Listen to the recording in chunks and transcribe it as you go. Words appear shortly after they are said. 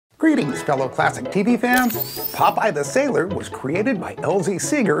Greetings, fellow classic TV fans! Popeye the Sailor was created by L.Z.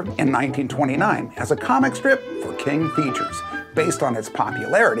 Seeger in 1929 as a comic strip for King Features. Based on its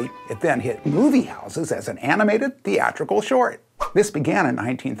popularity, it then hit movie houses as an animated theatrical short. This began in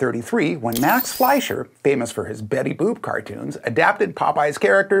 1933 when Max Fleischer, famous for his Betty Boop cartoons, adapted Popeye's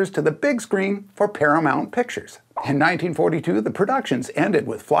characters to the big screen for Paramount Pictures. In 1942, the productions ended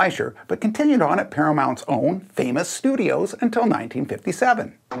with Fleischer, but continued on at Paramount's own famous studios until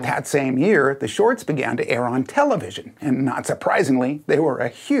 1957. That same year, the shorts began to air on television, and not surprisingly, they were a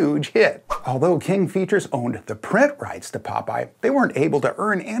huge hit. Although King Features owned the print rights to Popeye, they weren't able to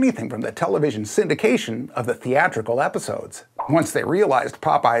earn anything from the television syndication of the theatrical episodes. Once they realized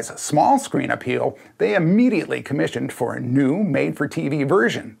Popeye's small screen appeal, they immediately commissioned for a new made-for-TV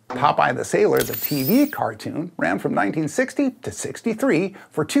version. Popeye the Sailor, the TV cartoon, ran from 1960 to 63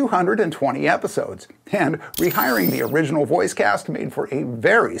 for 220 episodes, and rehiring the original voice cast made for a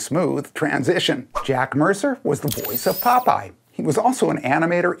very smooth transition. Jack Mercer was the voice of Popeye. He was also an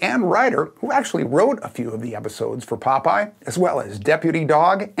animator and writer who actually wrote a few of the episodes for Popeye, as well as Deputy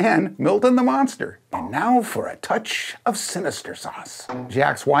Dog and Milton the Monster. And now for a touch of sinister sauce.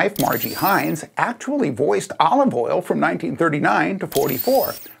 Jack's wife, Margie Hines, actually voiced Olive Oyl from 1939 to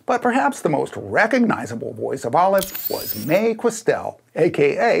 44, but perhaps the most recognizable voice of Olive was Mae Questel,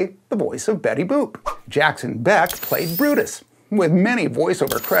 aka the voice of Betty Boop. Jackson Beck played Brutus. With many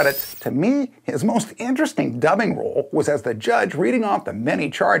voiceover credits, to me, his most interesting dubbing role was as the judge reading off the many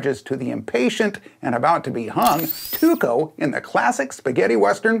charges to the impatient and about to be hung Tuco in the classic spaghetti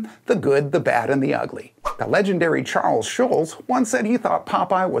western, The Good, the Bad, and the Ugly. The legendary Charles Schulz once said he thought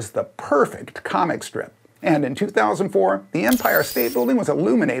Popeye was the perfect comic strip. And in 2004, the Empire State Building was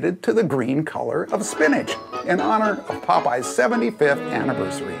illuminated to the green color of spinach in honor of Popeye's 75th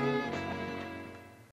anniversary.